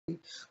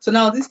So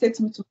now this takes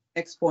me to the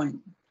next point.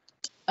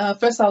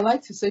 First, I'd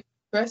like to say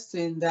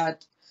interesting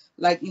that,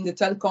 like in the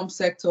telecom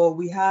sector,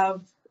 we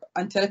have,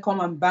 and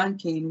telecom and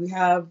banking, we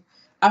have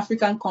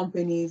African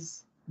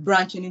companies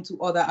branching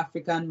into other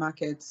African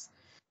markets.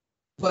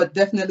 But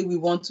definitely, we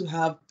want to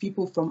have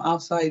people from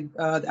outside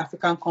the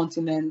African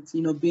continent,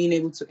 being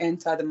able to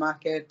enter the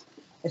market,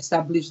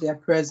 establish their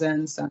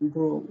presence, and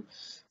grow.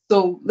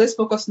 So let's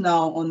focus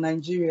now on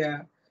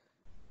Nigeria.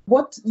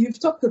 What you've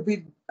talked a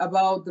bit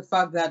about the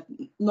fact that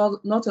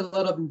not a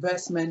lot of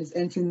investment is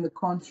entering the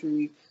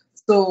country.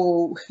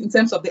 So in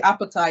terms of the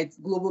appetite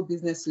global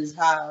businesses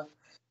have,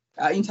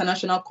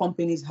 international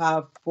companies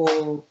have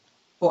for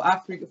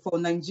Africa, for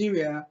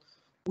Nigeria,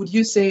 would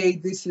you say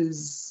this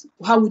is,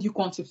 how would you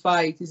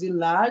quantify it? Is it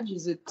large?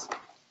 Is it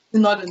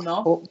not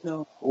enough?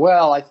 No.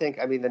 Well, I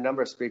mean, the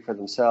numbers speak for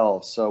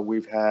themselves. So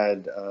we've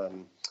had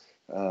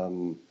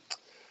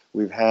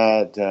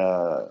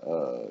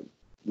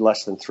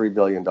less than $3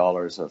 billion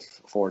of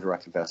foreign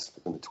direct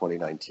investment in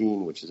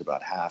 2019, which is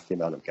about half the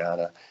amount of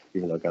Ghana,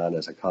 even though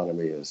Ghana's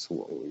economy is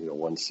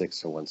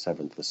 1/6 or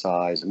 1/7 the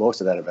size. And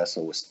most of that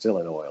investment was still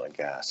in oil and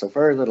gas. So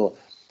very little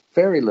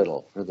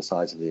for the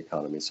size of the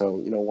economy. So,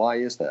 why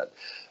is that?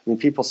 I mean,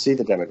 people see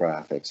the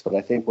demographics, but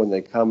I think when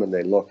they come and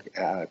they look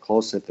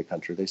closely at the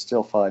country, they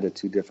still find it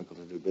too difficult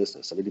to do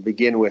business. I mean, to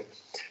begin with,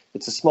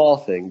 it's a small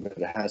thing, but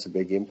it has a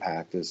big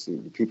impact. As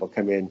people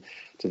come in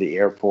to the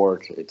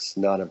airport, it's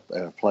not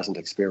a pleasant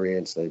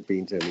experience. They've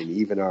been to,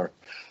 even our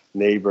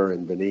neighbor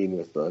in Benin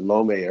with the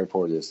Lome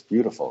airport is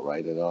beautiful,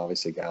 right? And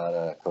obviously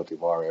Ghana, Cote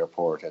d'Ivoire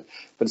airport.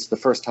 But it's the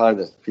first time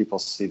that people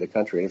see the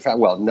country. In fact,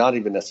 well, not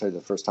even necessarily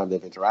the first time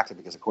they've interacted,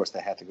 because of course they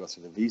had to go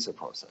through the visa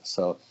process.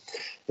 So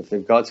if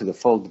they've gone through the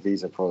full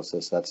visa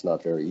process, that's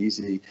not very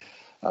easy.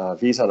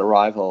 Visa on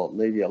arrival,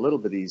 maybe a little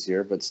bit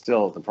easier, but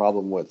still the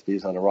problem with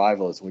visa on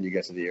arrival is when you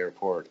get to the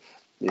airport,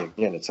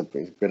 again, it's a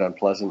bit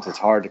unpleasant. It's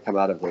hard to come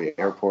out of the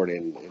airport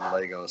in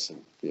Lagos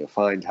and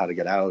find how to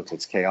get out.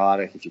 It's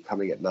chaotic. If you're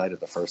coming at night at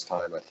the first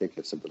time, I think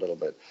it's a little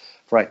bit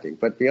frightening.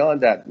 But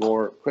beyond that,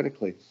 more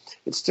critically,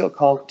 it's still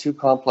too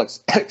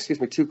complex.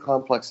 Too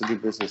complex to do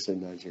business in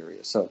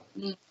Nigeria. So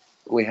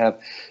we have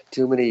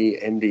too many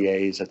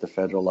MDAs at the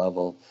federal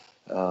level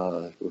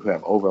who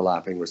have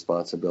overlapping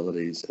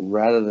responsibilities, and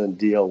rather than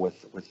deal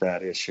with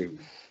that issue,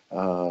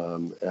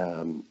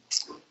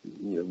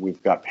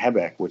 we've got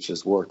PEBEC, which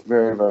has worked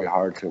very, very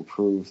hard to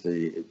improve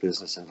the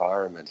business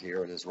environment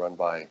here. It is run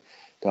by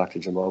Dr.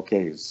 Jamoke,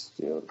 who's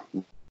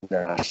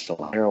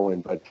national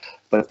heroine,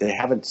 but they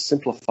haven't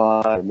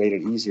simplified or made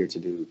it easier to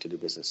do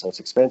business. So it's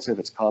expensive,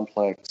 it's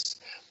complex.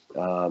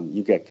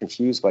 You get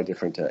confused by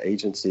different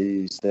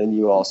agencies. Then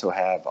you also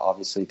have,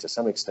 obviously, to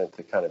some extent,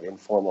 the kind of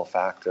informal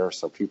factor.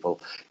 So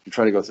you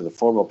try to go through the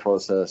formal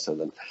process,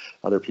 and then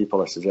other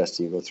people are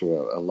suggesting you go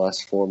through a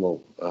less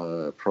formal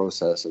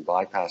process and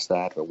bypass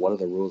that. But what are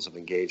the rules of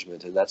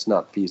engagement? And that's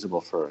not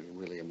feasible for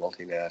really a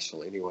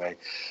multinational anyway.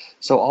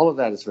 So all of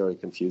that is very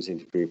confusing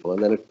to people.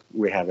 And then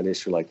we have an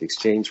issue like the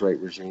exchange rate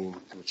regime,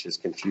 which is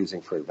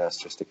confusing for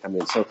investors to come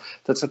in. So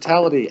the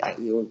totality,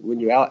 when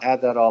you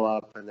add that all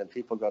up, and then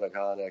people go to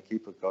Ghana,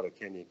 people go to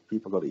Kenya,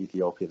 people go to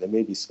Ethiopia. They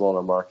may be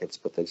smaller markets,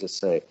 but they just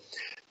say,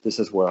 this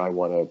is where I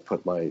want to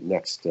put my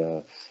next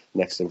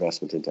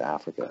investment into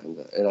Africa.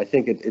 And I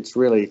think it's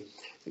really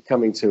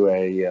coming to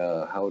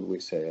how would we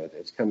say it?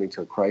 It's coming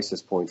to a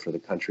crisis point for the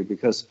country,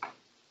 because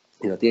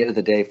at the end of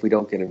the day, if we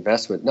don't get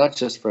investment, not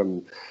just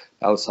from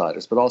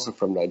outsiders, but also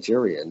from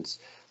Nigerians,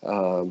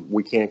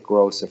 we can't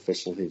grow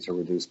sufficiently to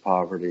reduce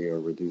poverty or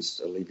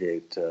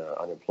alleviate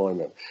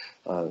unemployment.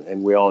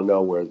 And we all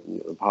know we're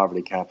the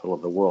poverty capital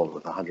of the world,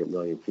 with 100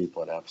 million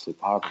people in absolute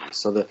poverty.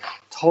 So the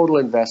total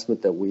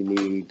investment that we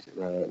need,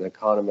 an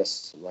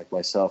economist like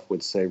myself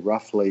would say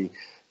roughly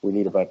we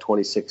need about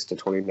 26 to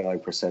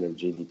 29% of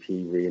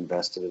GDP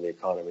reinvested in the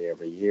economy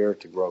every year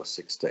to grow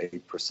 6 to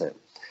 8%.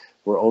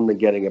 We're only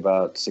getting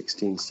about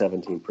 16,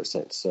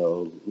 17%.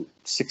 So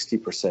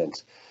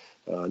 60%.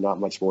 Not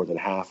much more than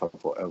half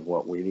of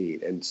what we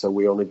need. And so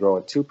we only grow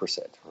at 2%,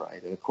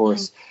 right? And of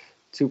course,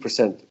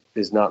 2%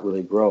 is not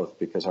really growth,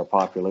 because our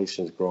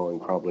population is growing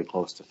probably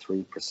close to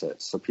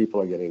 3%. So people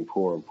are getting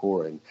poorer and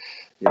poorer in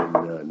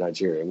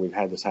Nigeria. And we've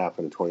had this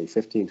happen in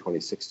 2015,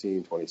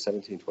 2016,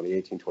 2017,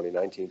 2018,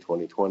 2019,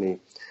 2020,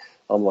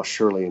 almost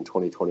surely in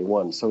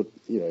 2021. So,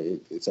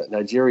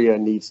 Nigeria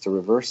needs to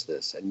reverse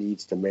this and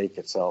needs to make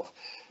itself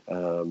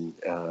an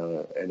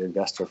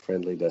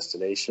investor-friendly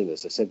destination.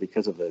 As I said,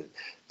 because of the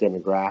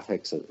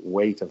demographics and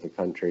weight of the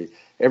country,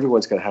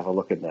 everyone's going to have a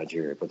look at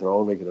Nigeria, but they're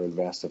only going to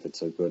invest if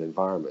it's a good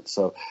environment.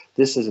 So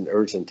this is an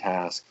urgent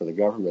task for the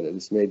government, and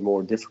it's made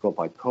more difficult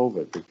by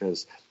COVID,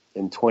 because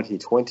in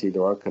 2020,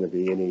 there aren't going to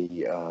be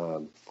any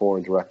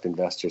foreign direct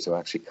investors who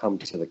actually come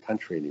to the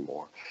country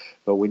anymore.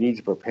 But we need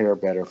to prepare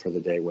better for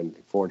the day when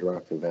foreign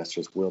direct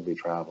investors will be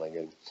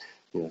traveling,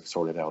 and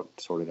sort it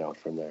out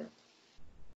from there.